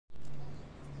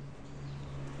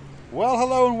Well,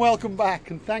 hello and welcome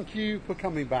back, and thank you for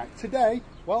coming back. Today,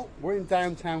 well, we're in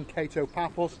downtown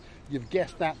Paphos. You've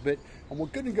guessed that bit, and we're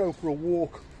going to go for a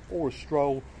walk or a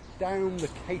stroll down the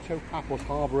Paphos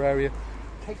harbour area,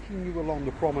 taking you along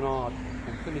the promenade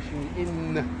and finishing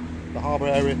in the harbour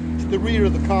area to the rear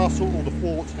of the castle or the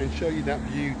fort and show you that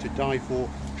view to die for.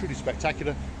 Truly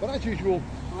spectacular. But as usual,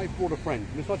 I've brought a friend.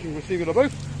 Miss Hutchings, receiving a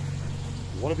booth.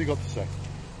 What have you got to say?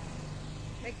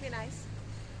 Make me nice.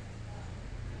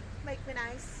 Make me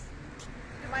nice.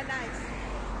 Am I nice?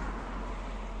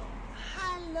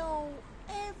 Hello,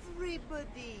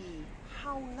 everybody.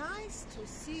 How nice to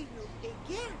see you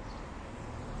again.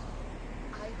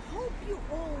 I hope you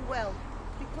all well,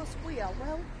 because we are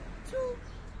well too.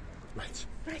 Right.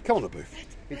 Come on,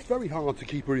 Booth. It's very hard to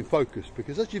keep her in focus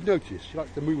because, as you've noticed, she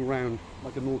likes to move around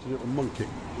like a naughty little monkey.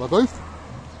 Booth,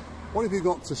 what have you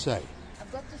got to say?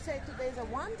 I've got to say today's a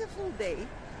wonderful day.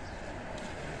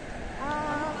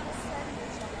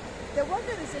 The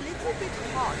weather is a little bit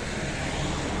hot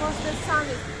because the sun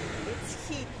it's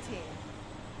heating,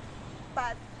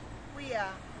 but we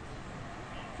are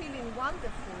feeling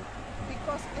wonderful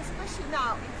because, especially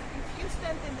now, if you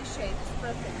stand in the shade, it's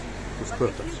perfect. It's but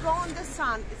perfect. If you go in the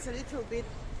sun, it's a little bit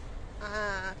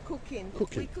cooking. We're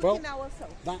cooking well,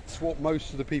 ourselves. That's what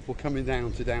most of the people coming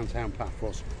down to downtown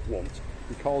Paphos want,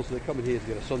 because they're coming here to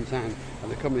get a suntan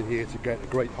and they're coming here to get a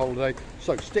great holiday.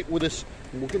 So stick with us,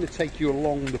 and we're going to take you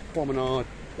along the promenade,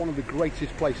 one of the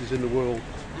greatest places in the world,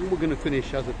 and we're going to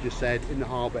finish, as I've just said, in the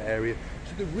harbour area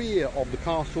to the rear of the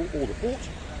castle or the fort.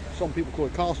 Some people call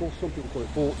it castle, some people call it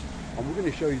fort, and we're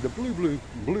going to show you the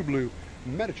blue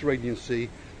Mediterranean Sea.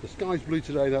 The sky's blue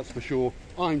today, that's for sure.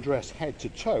 I'm dressed head to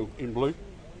toe in blue.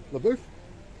 LaBooth,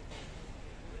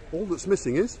 all that's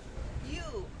missing is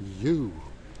you.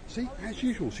 See, as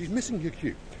usual, she's missing her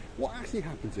cue. What actually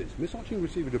happens is Miss Hutchings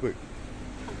receiving a booth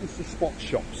happens to spot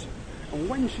shops, and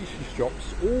when she sees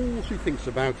shops, all she thinks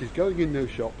about is going in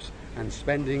those shops and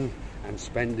spending and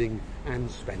spending and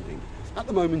spending. At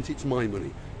the moment, it's my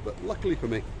money, but luckily for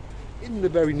me, in the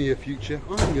very near future,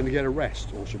 I'm going to get a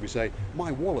rest, or should we say,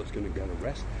 my wallet's going to get a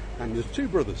rest. And there's two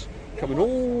brothers coming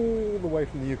all the way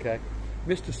from the UK,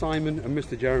 Mr. Simon and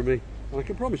Mr. Jeremy, and I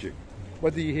can promise you,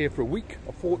 whether you're here for a week,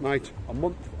 a fortnight, a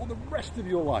month, or the rest of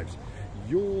your lives,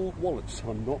 your wallets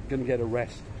are not going to get a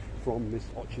rest from Miss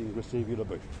Hutchings receiving a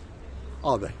booth,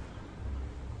 are they?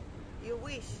 You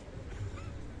wish.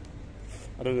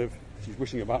 I don't know if she's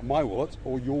wishing about my wallet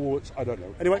or your wallets, I don't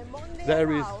know. Anyway,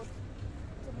 there is... to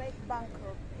make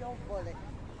bankrupt your wallet.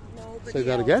 Nobody Say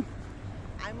that else. again?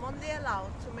 I'm only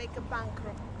allowed to make a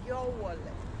bankrupt your wallet.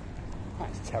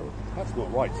 That's terrible. That's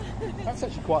not right. That's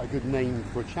actually quite a good name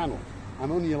for a channel.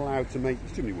 I'm only allowed to make...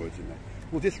 There's too many words in there.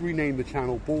 We'll just rename the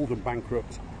channel Bald and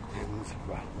Bankrupt and...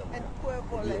 well... And poor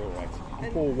wallet. You're all right.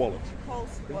 And poor wallet.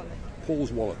 Paul's wallet.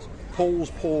 Paul's wallet. Paul's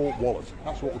poor wallet.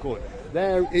 That's what we call it.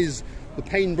 There is the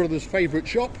Payne Brothers' favourite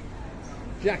shop.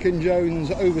 Jack and Jones,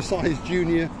 Oversized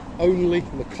Junior, Only,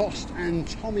 Lacoste and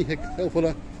Tommy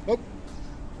Hilfiger. Oh,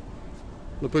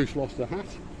 LaBooth's lost her hat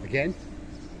again.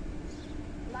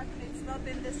 Luckily it's not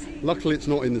in the sea. Luckily it's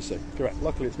not in the sea. Correct,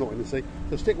 luckily it's not in the sea.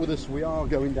 So stick with us, we are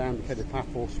going down the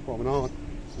Paphos promenade.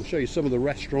 We'll show you some of the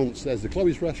restaurants. There's the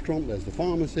Chloe's restaurant, there's the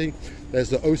pharmacy, there's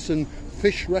the Ocean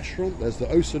fish restaurant, there's the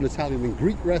Ocean Italian and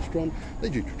Greek restaurant. They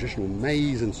do traditional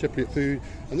maize and Cypriot food.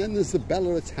 And then there's the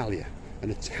Bella Italia, an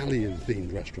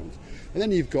Italian-themed restaurant. And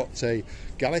then you've got a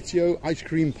Galetio ice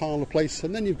cream parlour place,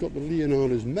 and then you've got the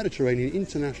Leonardo's Mediterranean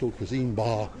International Cuisine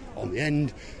Bar on the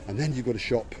end, and then you've got a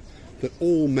shop that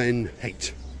all men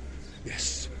hate.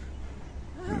 Yes.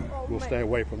 We'll stay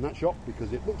away from that shop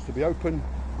because it looks to be open.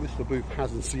 Mr. Booth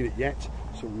hasn't seen it yet,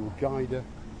 so we will guide her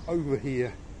over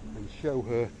here and show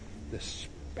her the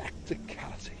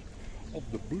spectacality of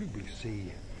the blue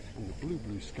sea and the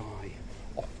blue sky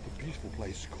off the beautiful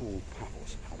place called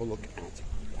Paphos. Have a look at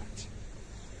that.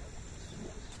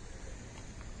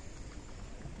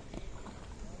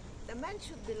 The men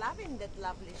should be loving that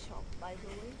lovely shop, by the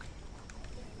way.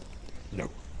 No.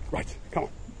 Right, come on.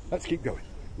 Let's keep going.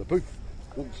 LaBooth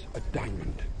wants a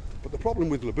diamond. But the problem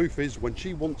with LaBooth is when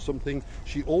she wants something,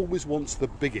 she always wants the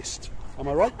biggest. Am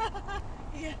I right?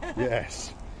 Yeah.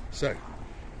 Yes. So,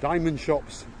 diamond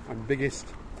shops and biggest.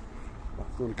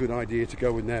 That's not a good idea to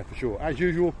go in there for sure. As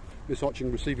usual, Miss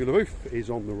Hutchings receiving LaBooth is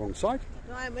on the wrong side.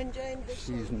 No, I'm enjoying this.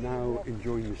 She's now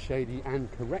enjoying the shady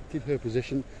and corrected her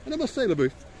position. And I must say,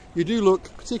 LaBooth, you do look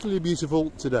particularly beautiful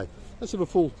today. Let's have a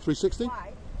full 360.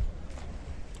 Why?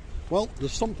 Well,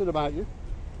 there's something about you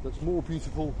that's more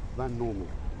beautiful than normal.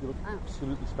 You look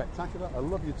absolutely spectacular. I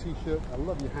love your t-shirt, I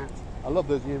love your hat, I love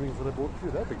those earrings that I bought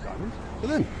you. They're big diamonds. But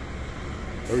then,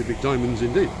 very big diamonds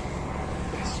indeed.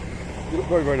 Yes. You look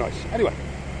very, very nice. Anyway,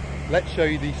 let's show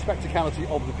you the spectacality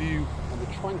of the view and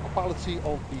the tranquility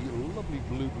of the lovely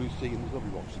blue sea and these lovely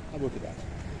rocks. Have a look at that.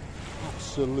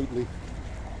 Absolutely.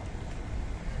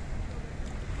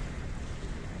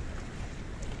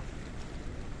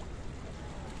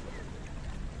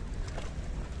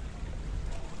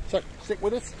 So stick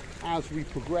with us as we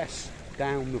progress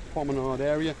down the promenade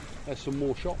area. There's some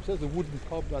more shops. There's a wooden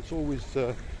pub that's always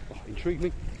intrigued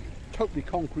me. Totally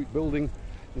concrete building,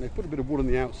 and they put a bit of wood on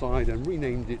the outside and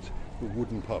renamed it the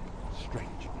Wooden Pub.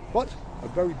 Strange, but a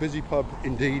very busy pub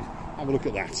indeed. Have a look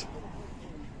at that.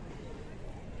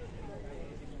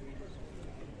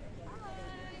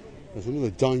 There's another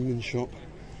diamond shop,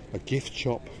 a gift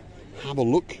shop. Have a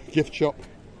look, gift shop,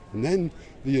 and then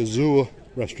the Azure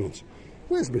restaurant.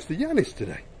 Where's Mr. Yanis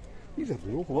today? He's having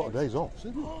an awful lot of days off,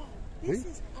 isn't he? This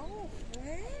is our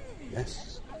friend.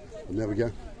 Yes. And there we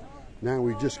go. Now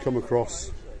we've just come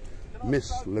across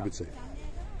Miss Liberty.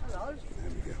 Hello.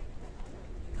 There we go.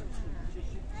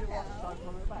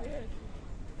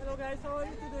 Hello guys, how are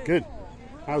you today? Good.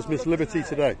 How's Miss Liberty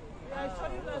today? Yeah, I saw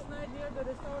you last night near the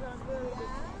restaurant.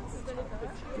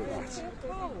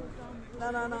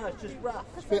 No, it's just rough.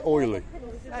 It's a bit oily.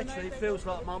 Actually, it feels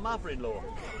like my mother-in-law,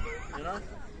 you know?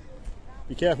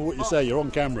 Be careful what you say, you're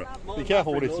on camera. Be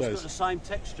careful what it Got says. the same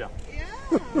texture.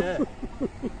 Yeah. Yeah.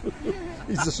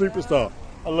 He's a superstar.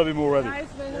 I love him already. Nice,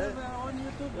 we have on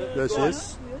YouTube. There she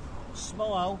is.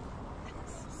 Smile,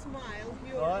 Smile,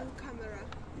 you're Right. on camera.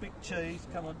 big cheese,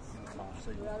 come on.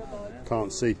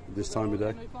 Can't see this time of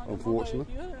day,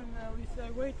 unfortunately. Here, and we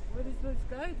said, wait, where is this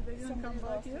guy? They didn't come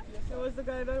back here. There was the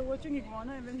guy there watching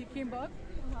Iguana, and then he came back.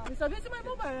 We said, where's my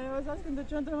mobile? And I was asking the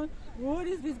gentleman, where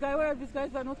is this guy? Where are these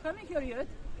guys? They're not coming here yet.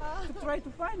 To try to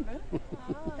find them.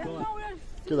 And now we are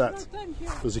Look at that. sitting our time here.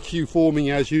 There's a queue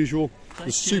forming as usual.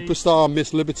 The Thank you. superstar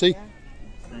Miss Liberty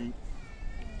See,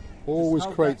 always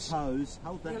hold creates. that pose,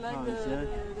 hold You that like pose, yeah?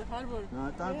 the harbor?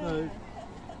 No, don't move.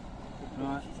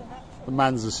 Right. The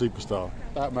man's a superstar.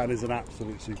 That man is an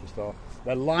absolute superstar.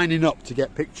 They're lining up to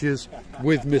get pictures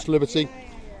with Miss Liberty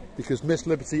because Miss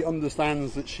Liberty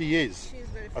understands that she is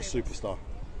a superstar.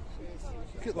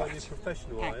 Look at that.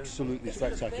 Professional, Absolutely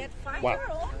spectacular.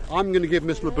 Wow. I'm going to give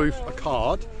Miss LaBouffe a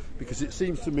card because it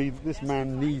seems to me that this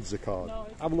man needs a card.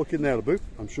 Have a look in there, LaBouffe.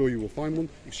 I'm sure you will find one.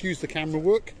 Excuse the camera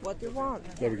work. What do you want?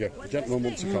 There we go. The gentleman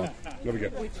wants a card. There we go.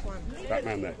 Which one? That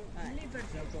man there.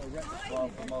 Well,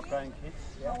 for my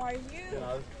grandkids, How are you? you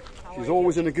know. She's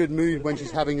always in a good mood when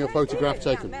she's having a photograph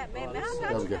taken. There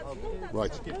we go.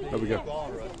 Right, there we go.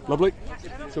 Lovely.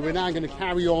 So we're now going to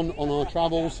carry on our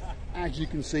travels. As you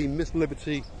can see, Miss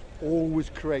Liberty always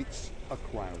creates a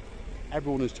crowd.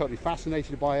 Everyone is totally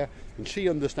fascinated by her, and she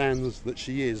understands that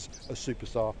she is a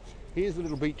superstar. Here's the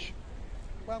little beach.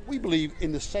 Well, we believe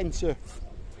in the centre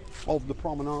of the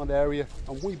promenade area,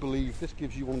 and we believe this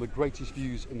gives you one of the greatest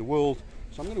views in the world.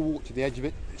 So I'm going to walk to the edge of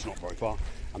it. It's not very far.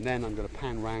 And then I'm going to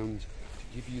pan round to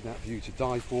give you that view to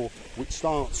die for, which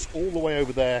starts all the way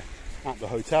over there at the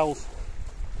hotels,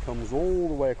 comes all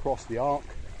the way across the arc.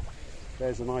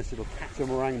 There's a nice little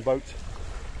catamaran boat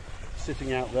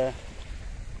sitting out there,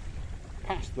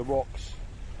 past the rocks,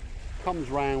 comes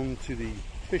round to the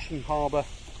fishing harbour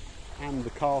and the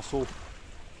castle,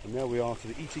 and there we are to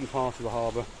the eating part of the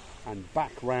harbour, and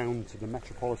back round to the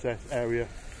metropolitan area.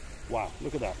 Wow,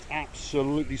 look at that.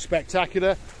 Absolutely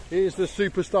spectacular. Here's the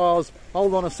superstars.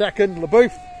 Hold on a second.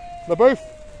 LaBouffe.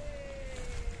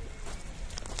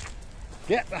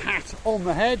 Get the hat on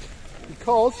the head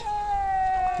because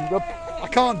I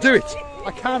can't do it.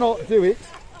 I cannot do it.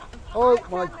 Oh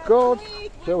my God.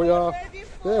 There we are.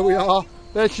 There we are.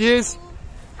 There she is.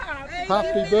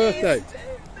 Happy birthday.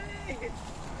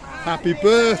 Happy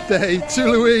birthday to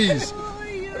Louise.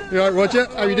 You alright, Roger?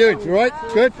 How are you doing? You alright?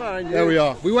 Good? Fine, yeah. There we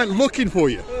are. We went looking for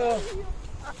you.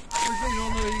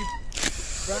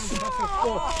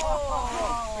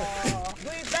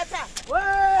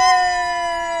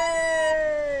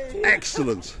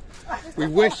 Excellent. We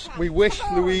wish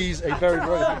Louise a very,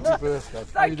 very happy birthday.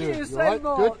 How you doing? so alright?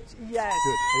 much. Good? Yes.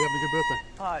 Good. Are you having a good birthday?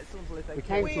 Oh, it's lovely, thank We you.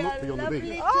 came We to look are for you on the lovely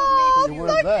beach. to Oh, You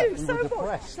weren't thank there. you We so were much.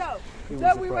 depressed. So, We were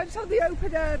no, we depressed. went on the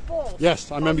open air ball.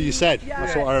 Yes, I remember you said.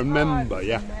 That's what I remember,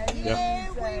 yeah. Yeah,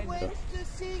 we went to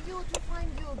see you, to find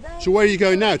you there. So where are you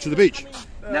going now? To the beach?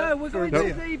 No, we're going No.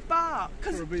 to the bar.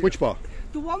 Because Which bar?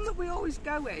 the one that we always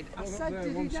go in, I said,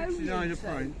 did he know you?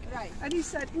 Right. And he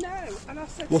said, no. And I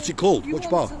said, What's well, it called? you Which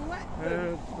want bar? to let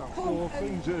them come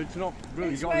and It's not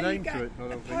really it's got where a you name get to it, I a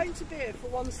don't think. pint of beer for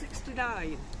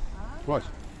 $1.69. Right.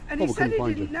 And Well, he we said couldn't he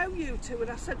find didn't you. know you two,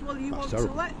 and I said, well, you That's want terrible.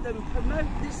 to let them promote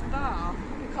this bar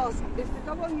Because if you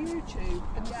go on YouTube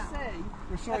and see,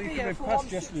 We saw you coming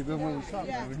past yesterday when we were sat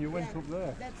there, when you went up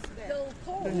there. they'll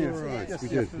call Didn't you? Right, Yes, we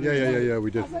did. yesterday. Yeah,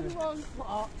 we did. Has anyone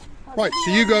got- Right,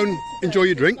 so you go and enjoy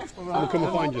your drink, and we'll come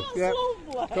and find you. Yeah.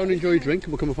 Go and enjoy your drink,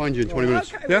 and we'll come and find you in 20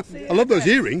 minutes. Okay, Yeah, we'll see you I love those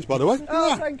earrings, by the way. Oh,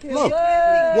 Yeah, thank you. look.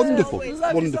 Yay. Wonderful, Love is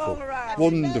wonderful, all around.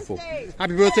 wonderful.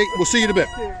 Happy birthday. We'll see you in a bit.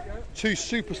 Two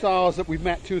superstars that we've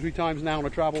met 2 or 3 times now on our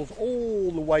travels,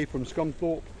 all the way from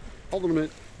Scunthorpe. Hold on a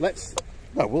minute.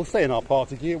 We'll stay in our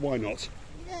party gear. Why not?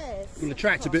 Yes. We'll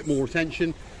attract a bit more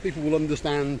attention. People will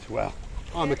understand, well,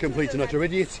 I'm a complete and utter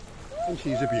idiot, and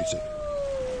she's a beauty.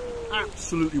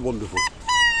 Absolutely wonderful.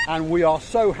 And we are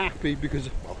so happy because,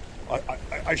 well,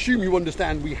 I assume you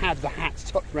understand, we had the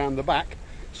hats tucked around the back,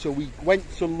 so we went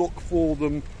to look for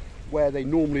them where they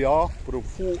normally are, but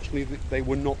unfortunately they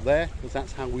were not there, because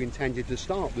that's how we intended to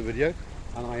start the video.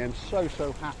 And I am so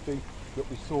happy that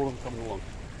we saw them coming along,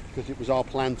 because it was our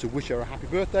plan to wish her a happy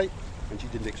birthday, and she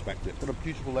didn't expect it. But a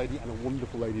beautiful lady, and a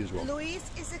wonderful lady as well. Louise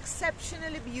is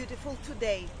exceptionally beautiful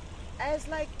today. As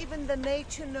like even the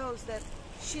nature knows that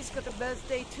she's got a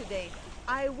birthday today.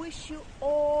 I wish you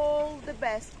all the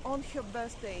best on her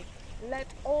birthday. Let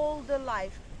all the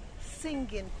life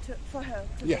singing for her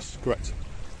today. Yes, correct.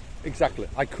 Exactly.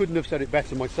 I couldn't have said it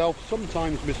better myself.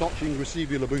 Sometimes Miss Otching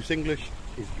Receiver Labousse English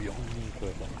is beyond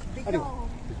perfect.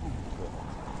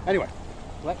 Anyway,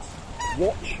 let's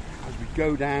watch as we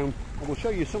go down, and we'll show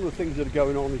you some of the things that are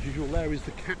going on. As usual, there is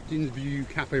the Captain's View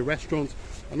Cafe Restaurant,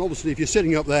 and obviously if you're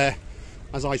sitting up there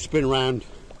as I spin around,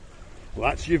 well,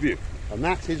 that's your view, and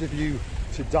that is a view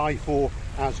to die for,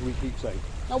 as we keep saying.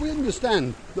 Now, we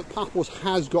understand that Paphos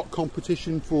has got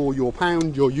competition for your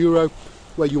pound, your euro,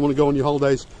 where you want to go on your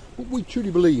holidays, but we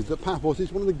truly believe that Paphos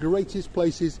is one of the greatest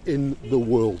places in the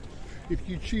world. If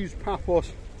you choose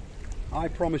Paphos, I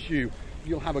promise you,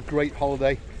 you'll have a great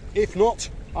holiday. If not,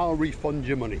 I'll refund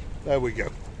your money. There we go.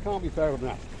 Can't be fairer than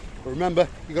that. But remember,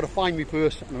 you've got to find me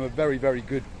first, and I'm a very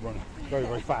good runner.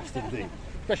 Very fast indeed.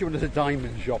 Especially when there's a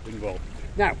diamond shop involved.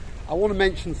 Now, I want to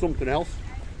mention something else.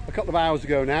 A couple of hours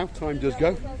ago now, time does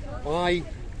go, I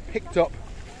picked up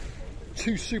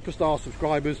 2 superstar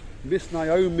subscribers, Miss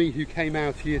Naomi, who came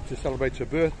out here to celebrate her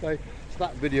birthday. So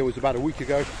that video was about a week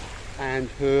ago, and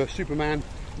her Superman,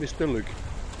 Mr. Luke.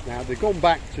 Now, they've gone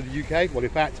back to the UK. Well, in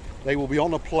fact, they will be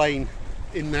on a plane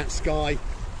in that sky,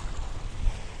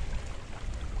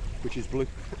 which is blue,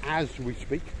 as we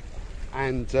speak.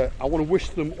 And I want to wish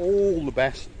them all the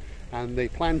best, and they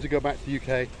plan to go back to the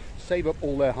UK, save up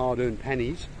all their hard-earned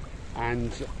pennies,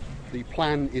 and the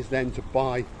plan is then to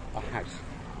buy a house.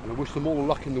 And I wish them all the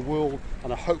luck in the world,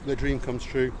 and I hope their dream comes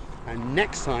true. And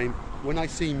next time, when I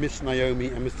see Miss Naomi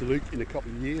and Mr. Luke in a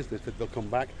couple of years, they said they'll come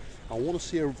back, I want to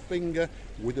see a finger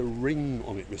with a ring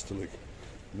on it, Mr. Luke.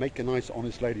 Make a nice,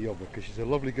 honest lady of her, because she's a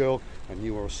lovely girl, and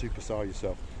you are a superstar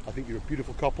yourself. I think you're a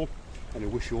beautiful couple, and I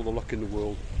wish you all the luck in the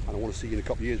world, and I want to see you in a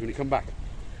couple of years when you come back.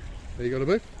 There you go,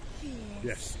 Laboo.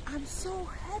 Yes. I'm so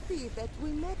happy that we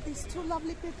met these 2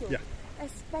 lovely people. Yeah.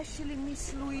 Especially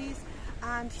Miss Louise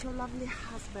and her lovely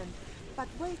husband. But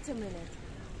wait a minute.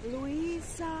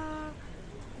 Louise,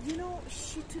 you know,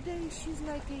 she's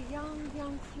like a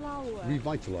young flower.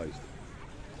 Revitalised.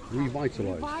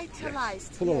 Revitalised. Yes.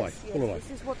 Full of life. Yes, Full of life.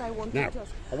 This is what I wanted Now, to.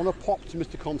 I want to pop to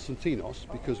Mr.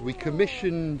 Konstantinos, because we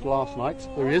commissioned last night,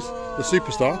 there he is, the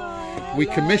superstar. We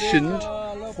commissioned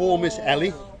for Miss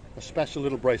Ellie a special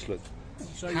little bracelet.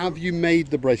 Have you made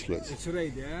the bracelet? It's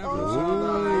ready, yeah?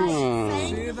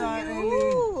 Thank See that,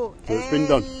 you. So it's been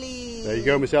done. There you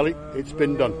go, Miss Ellie. It's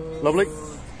been done. Lovely.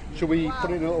 Shall we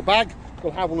put it in a little bag?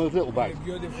 We'll have one of those little bags.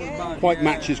 Beautiful bag. Quite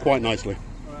matches quite nicely.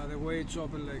 The way it's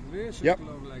open like this, Yep. it's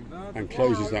closed like that. And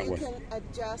closes that way. You can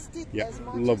adjust it Yeah, as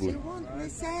much lovely. as you want,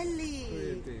 Miss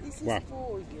Ellie. This is Wow.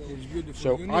 for you. It's beautiful.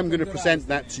 So You need I'm going to dry. present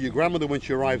that to your grandmother when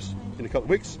she arrives in a couple of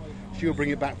weeks. She'll bring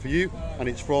it back for you, and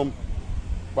it's from,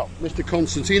 well, Mr.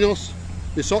 Konstantinos,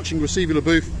 Miss Otching Receiver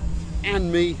Labousse,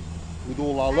 and me, with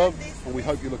all our love, and we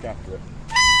hope you look after it.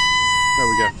 There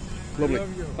we go. Lovely.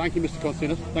 love you. Thank you, Mr.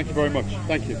 Konstantinos. Thank you very much.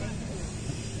 Thank you.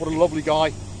 What a lovely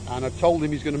guy. And I've told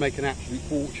him he's going to make an absolute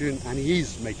fortune, and he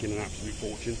is making an absolute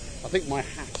fortune. I think my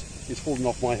hat is falling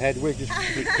off my head. We're just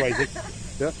a bit crazy.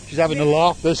 Yeah? She's having a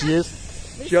laugh. There she is.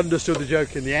 She understood the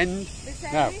joke in the end. Miss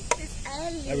Now, Ellie, Miss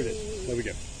Ellie. there it is. There we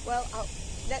go. Well,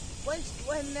 when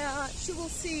she will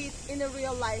see it in a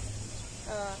real life,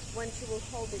 when she will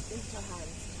hold it in her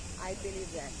hands, I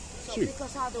believe that. So, Sure.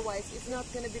 because otherwise, it's not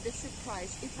going to be the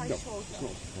surprise if I No, show it's her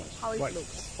not a surprise. how it Right.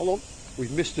 looks. Hold on.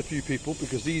 We've missed a few people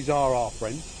because these are our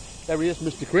friends. There he is,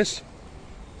 Mr. Chris.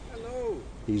 Hello.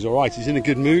 He's all right. He's in a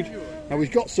good mood. Now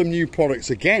we've got some new products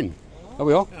again. There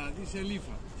we are. This is a leaf.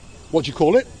 What do you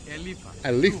call it? Elifa.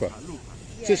 Elifa.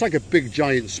 Yeah. So it's like a big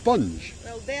giant sponge.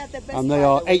 Well, they are the best. And they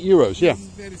are €8, yeah. It's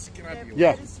very scrappy.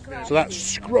 Yeah. Very scrappy. So that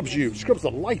scrubs the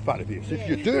life out of you. So if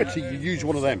you're dirty, you use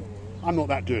one of them. I'm not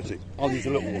that dirty. I'll use a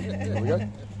little one. There we go.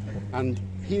 And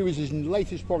here is his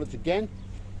latest product again.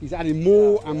 He's adding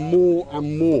more and more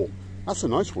and more. That's a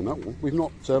nice one, that one. We've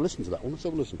not listened to that one. Let's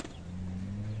have a listen.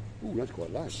 Ooh, that's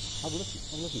quite loud. Have a listen.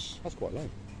 Have a listen. That's quite loud.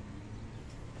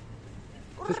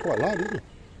 It's quite loud, isn't it?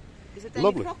 Is it any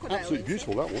Lovely. crocodile Absolutely inside?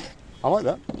 beautiful, that one. I like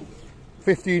that.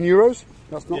 €15.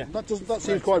 That's not. That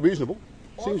seems quite reasonable.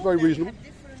 Seems very reasonable.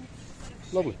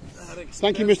 Lovely.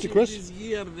 Thank you, Mr. Chris. This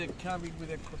year they're coming with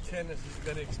the containers. It's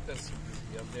very expensive.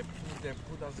 Yeah, they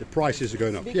put us The prices are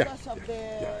going up. Yeah. Because of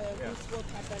this what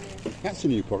happening. That's a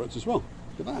new product as well.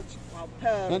 Look at that. Wow,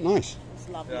 pearl. That's nice. It's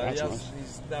lovely. Yeah, That's yes, nice.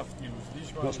 it's stuff used.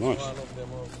 This one That's is nice. one of the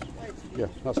most. Yeah,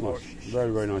 that's nice.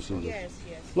 Very, very nice indeed. Yes,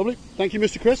 yes. Lovely. Thank you,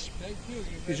 Mr. Chris. Thank you.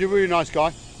 He's a really nice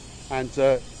guy. And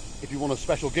if you want a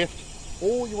special gift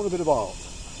or you want a bit of art,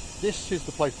 this is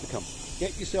the place to come.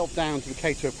 Get yourself down to the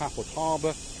Cato Paphos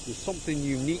Harbour. There's something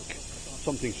unique,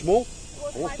 something small,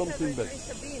 What's or my something favourite, big.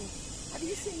 Mr. Bean. Have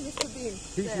you seen Mr. Bean?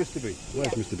 Who's There. Mr. B?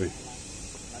 Where's Mr.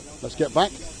 B? Let's get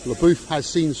back. LaBouffe has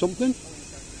seen something.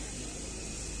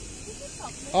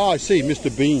 Ah, I see,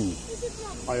 Mr. Bean. Is it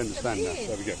not I Mr. understand now. Bean?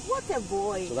 There we go. What a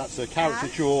boy. So that's a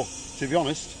caricature. To be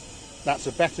honest, that's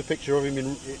a better picture of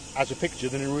him as a picture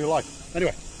than in real life.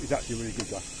 Anyway, he's actually a really good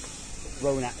guy.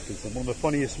 Rowan Atkinson, one of the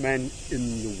funniest men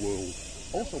in the world.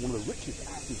 Also one of the richest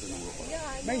actors in the world. Yeah,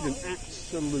 I Made know. an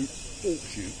absolute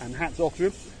fortune, and hats off to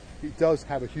him. He does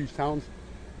have a huge talent.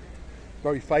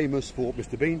 Very famous for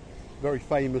Mr. Bean. Very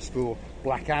famous for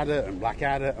Blackadder and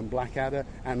Blackadder and Blackadder,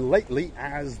 and lately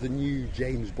as the new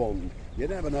James Bond. You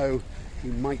never know, he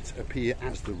might appear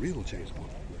as the real James Bond.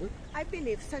 I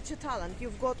believe such a talent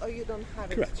you've got or you don't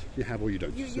have it. Correct. You have or you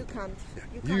don't. You Simple. can't. Yeah.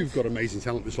 You can't. You've got amazing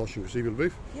talent, Miss Oshie, with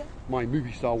LaBouffe. Yeah. My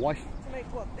movie star wife. To make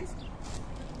what? This?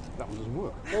 That one doesn't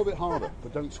work. A little bit harder,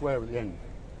 but don't swear at the end.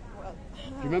 Well,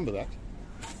 Do you remember that?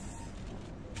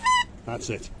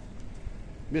 That's it.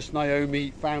 Miss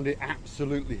Naomi found it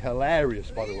absolutely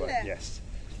hilarious, by the way. Really? Yes.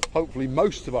 Hopefully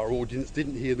most of our audience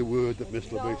didn't hear the word that Miss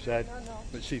LaBouffe said, no.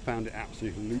 but she found it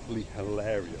absolutely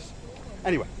hilarious.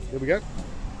 Anyway, here we go.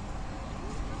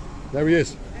 There he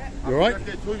is. You all right?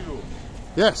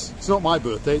 Yes, it's not my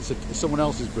birthday, it's someone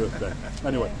else's birthday.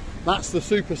 Anyway, that's the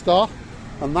superstar,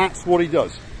 and that's what he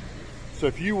does. So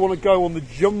if you want to go on the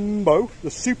jumbo, the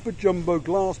super jumbo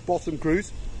glass bottom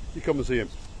cruise, you come and see him.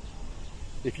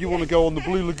 If you want to go on the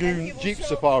Blue and Lagoon he will Jeep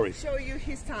Safari, show you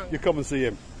his tongue. you come and see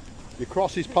him. You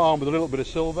cross his palm with a little bit of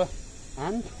silver,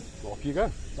 and off you go.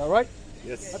 Is that right?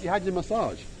 Yes. Have you had your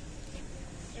massage?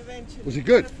 Eventually. Was it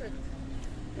good? Perfect.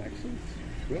 Excellent.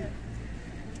 Good.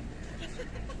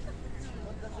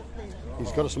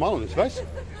 He's got a smile on his face.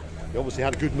 He obviously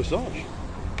had a good massage.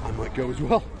 I might go as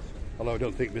well. Although I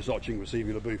don't think Miss Otching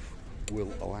receiving LaBouffe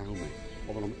will allow me.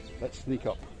 Hold on a minute. Let's sneak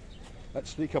up.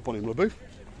 Let's sneak up on him, LaBouffe.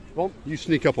 Come on, you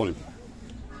sneak up on him.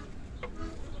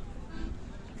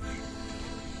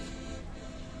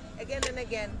 Again and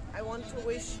again, I want to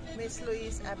wish Miss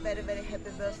Louise a very, very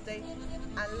happy birthday,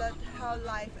 and let her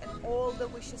life and all the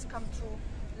wishes come true.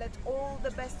 Let all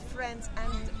the best friends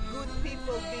and good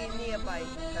people be nearby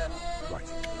her.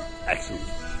 Right. Excellent.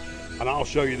 And I'll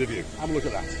show you the view. Have a look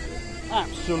at that.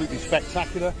 Absolutely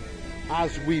spectacular.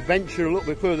 As we venture a little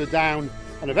bit further down,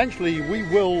 and eventually we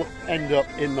will end up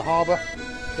in the harbour.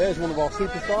 There's one of our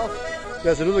superstars.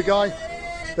 There's another guy.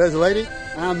 There's a lady.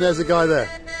 And there's a guy there.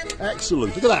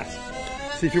 Excellent. Look at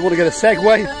that. See, if you want to get a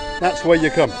segue, that's where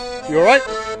you come. You all right?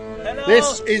 Hello.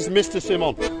 This is Mr.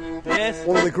 Simon. Yes.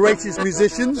 One of the greatest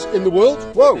musicians in the world.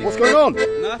 Whoa, what's going on?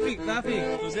 Nothing.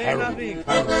 Today, nothing.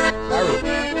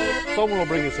 Harold. Someone will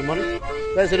bring us some money.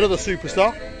 There's another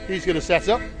superstar. He's going to set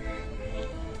up.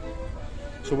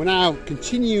 So we're now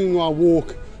continuing our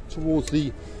walk towards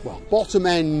the bottom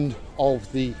end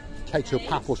of the Cato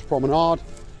Paphos promenade,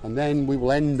 and then we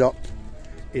will end up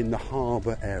in the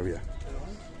harbour area.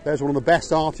 There's one of the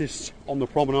best artists on the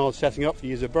promenade setting up.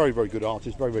 He is a very, very good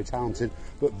artist, very, very talented,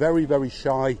 but very, very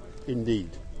shy indeed.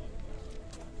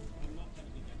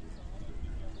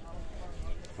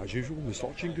 As usual, Miss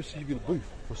Otching receiving the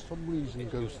booth. For some reason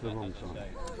goes to the wrong side.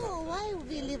 Oh,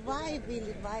 why Billy?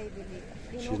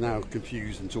 She's now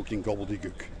confused and talking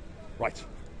gobbledygook. Right,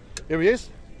 here he is.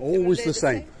 Always the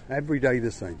same. Every day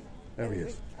the same. There he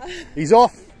is. He's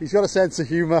off. He's got a sense of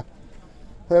humour.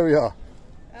 There we are.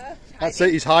 That's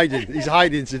it. He's hiding. He's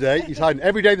hiding today. He's hiding.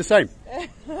 Every day the same.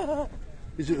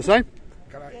 Is it the same?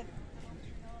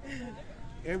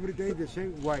 Every day the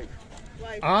same wife.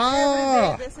 wife.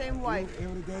 Ah. Every day the same wife.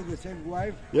 Every day the same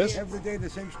wife. Yes. Every day the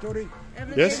same story.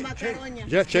 Every Yes. day macaronia.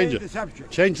 Yeah, change the it.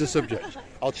 subject. Change the subject.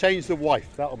 I'll change the wife.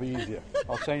 That'll be easier.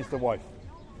 I'll change the wife.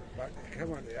 But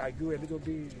come on, are you a little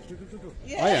bit?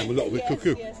 Yes, I am a little bit yes,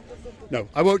 cuckoo. yes. No,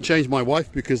 I won't change my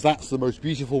wife because that's the most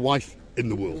beautiful wife in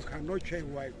the You world. cannot change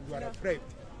wife. You are afraid.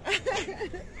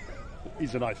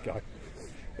 He's a nice guy.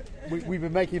 We've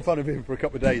been making fun of him for a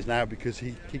couple of days now because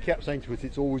he kept saying to us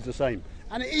it's always the same.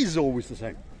 And it is always the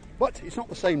same. But it's not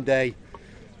the same day.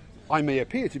 I may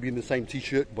appear to be in the same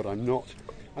t-shirt, but I'm not.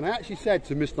 And I actually said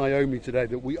to Miss Naomi today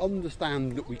that we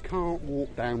understand that we can't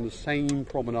walk down the same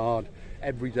promenade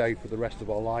every day for the rest of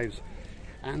our lives.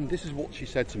 And this is what she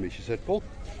said to me. She said, Paul,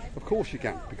 of course you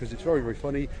can, because it's very, very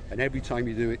funny, and every time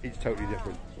you do it, it's totally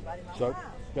different. So,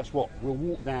 guess what? We'll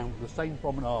walk down the same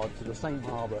promenade to the same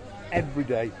harbour every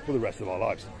day for the rest of our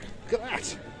lives. Look at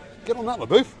that. Get on that,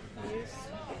 LaBouffe.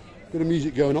 Bit of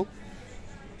music going on.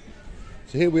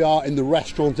 So here we are in the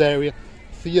restaurant area.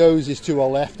 Theo's is to our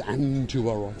left and to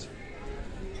our right.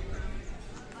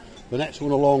 The next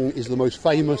one along is the most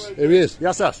famous. Here he is.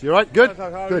 Yes, yes. You right? Good?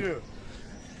 How are Good. you?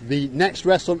 The next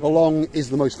restaurant along is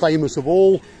the most famous of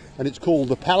all, and it's called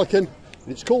the Pelican.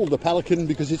 And it's called the Pelican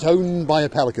because it's owned by a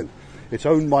pelican. It's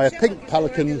owned by a pink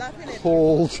pelican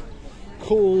called.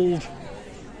 Look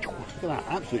at that,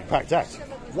 absolutely packed out.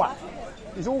 Wow.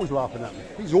 He's always laughing at me.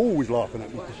 He's always laughing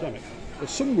at me, Mr. Shemick. But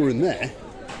somewhere in there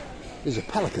is a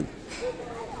pelican.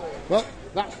 Well,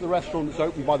 that's the restaurant that's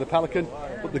opened by the Pelican,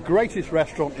 but the greatest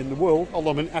restaurant in the world. Hold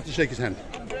on a minute, I have to shake his hand.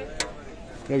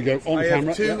 There we go, on I camera.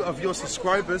 have two Yeah. of your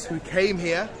subscribers who came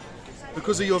here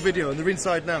because of your video, and they're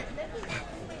inside now. You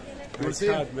want to see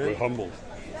them? We're humbled.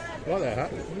 Right there,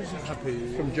 hat.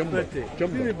 Happy From Jumbo. birthday.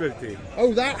 Jumbo. Happy birthday.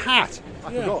 Oh, that hat!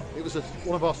 I forgot. It was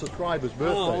one of our subscribers'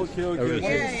 birthdays. Oh, okay, okay. Over the Yeah,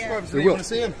 years. subscribers, We you will. want to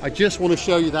see them? I just want to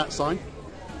show you that sign,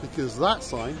 because that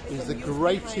sign is the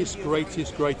greatest.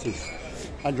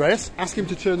 Andreas, ask him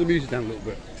to turn the music down a little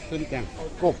bit. Turn it down.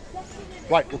 Go on.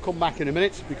 Right, we'll come back in a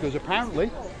minute, because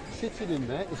apparently, sitting in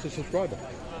there is a subscriber.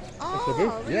 Oh,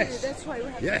 really? Yes. That's why we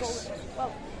have Yes. to go.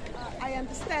 Well, I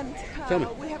understand. Tell me.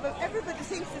 We have everybody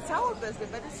thinks it's our birthday,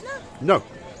 but it's not. No.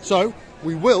 So,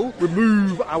 we will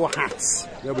remove our hats.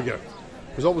 There we go.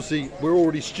 Because obviously, we're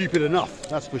already stupid enough,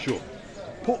 that's for sure.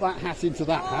 Put that hat into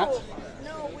that hat.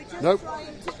 No, we're just Nope. trying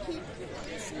to keep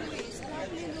this Louise,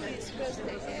 happy Louise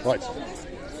birthday. as Right. long as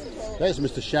possible. There's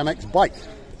Mr. Shemick's bike.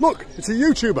 Look, it's a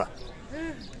YouTuber.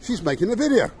 She's making a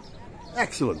video.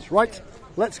 Excellent. Right,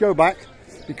 let's go back,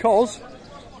 because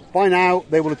by now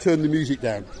they will have turned the music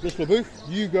down. Mr. LaBouffe,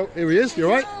 you go. Here he is. You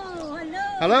all right? Oh,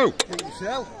 hello. Hello.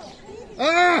 Chelle.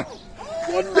 Ah,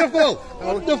 wonderful.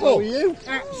 Wonderful. How are you?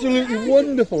 Absolutely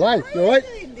wonderful. Hey, you all right?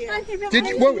 Thank you very Did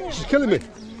you? much. Whoa, she's killing me.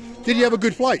 Did you have a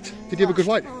good flight? Did you have a good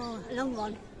flight? Oh, a long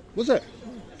one. Was it?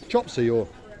 Chopsy or?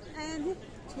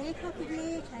 Take up a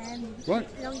break and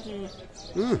Right. long journey.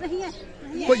 Ah. We're here.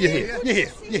 But you're here. You're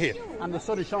here. You're here. And the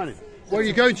sun is shining. Where are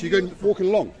you going to? You're going walking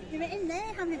along. We were in there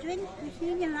having a drink. We've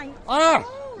seen you like. Ah!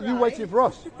 You waiting for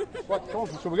us? Right, come on,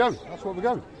 that's where we're going. That's where we're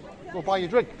going. We'll buy you a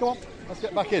drink. Come on, let's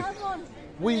get back in.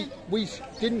 We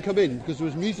didn't come in because there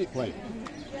was music playing,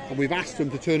 and we've asked them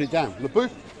to turn it down.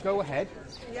 LaBouffe, go ahead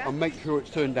Yeah. and make sure it's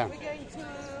turned down. We're going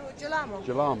to Gelamo.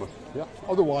 Jalama. Yeah.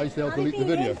 Otherwise, they'll delete the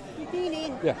video. We've been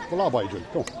in. Yeah. Well, I'll buy you a drink.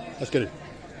 Come on, let's get in.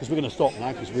 Because we're going to stop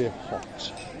now because we're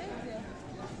hot.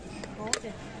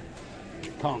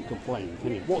 Can't complain,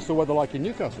 can you? What's the weather like in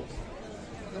Newcastle?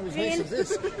 Not as nice as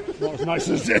this. Not as nice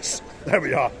as this. There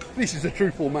we are. This is a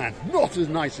truthful man. Not as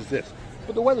nice as this.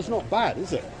 But the weather's not bad,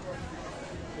 is it?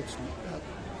 It's,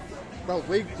 well,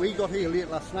 we got here late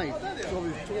last night, so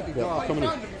we've totally Yeah, dark. coming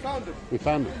in. We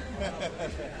found him.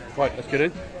 Right, let's get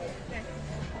in.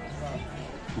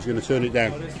 He's going to turn it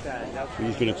down.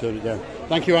 He's going to turn it down.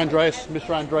 Thank you, Andreas.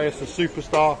 Mr. Andreas, the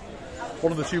superstar.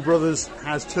 One of the two brothers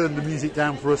has turned the music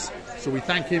down for us, so we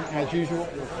thank him as usual.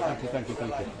 Thank you, thank you,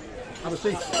 thank you. Have a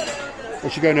seat.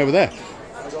 What's she going over there?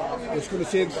 I was going to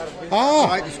say, Ah!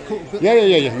 right, it's cool, but Yeah,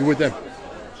 you're with them.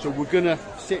 So we're going to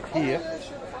sit here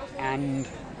and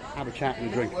have a chat and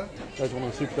a drink. There's one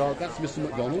of the superstars. That's Mr.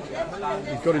 McDonald.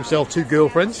 He's got himself two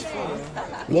girlfriends.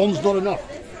 One's not enough.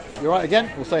 You all right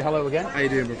again? We'll say hello again. how you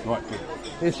doing, bro? Right, good.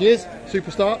 Here she is,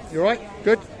 superstar. You all right?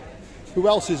 Good. Who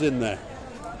else is in there?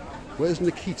 Where's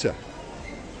Nikita?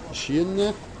 Is she in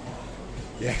there?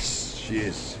 Yes, she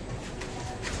is.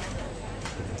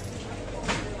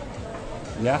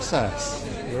 Yes,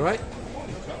 you all right?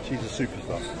 She's a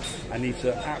superstar. And he's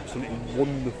an absolutely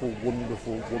wonderful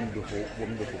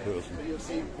person.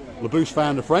 LaBouffe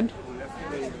found a friend.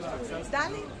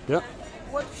 Darling, Yeah.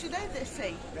 what should I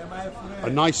say? A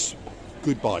nice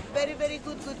goodbye. Very, very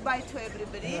good goodbye to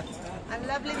everybody. And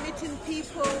lovely meeting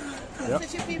people. Yep.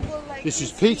 Such a people like This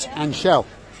is Pete here. and Chelle.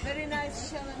 Very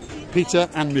nice, Chelle and Pete. Peter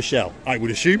and Michelle, I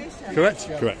would assume. Michelle. Correct?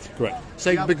 Correct, correct.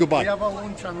 Say a big goodbye. We have our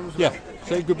lunch channel as well. Yeah,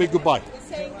 say a big goodbye. We're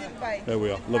saying goodbye. There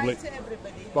we are. Goodbye Lovely. to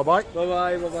everybody. Bye-bye.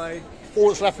 Bye-bye, bye-bye. All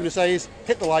that's left for me to say is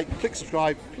hit the like, click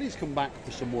subscribe. Please come back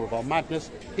for some more of our madness.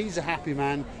 He's a happy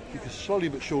man because slowly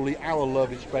but surely our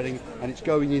love is spreading and it's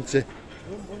going into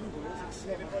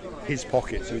his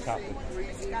pocket, so he's happy.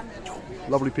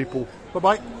 Lovely people.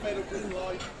 Bye-bye.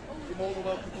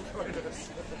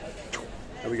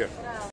 There we go.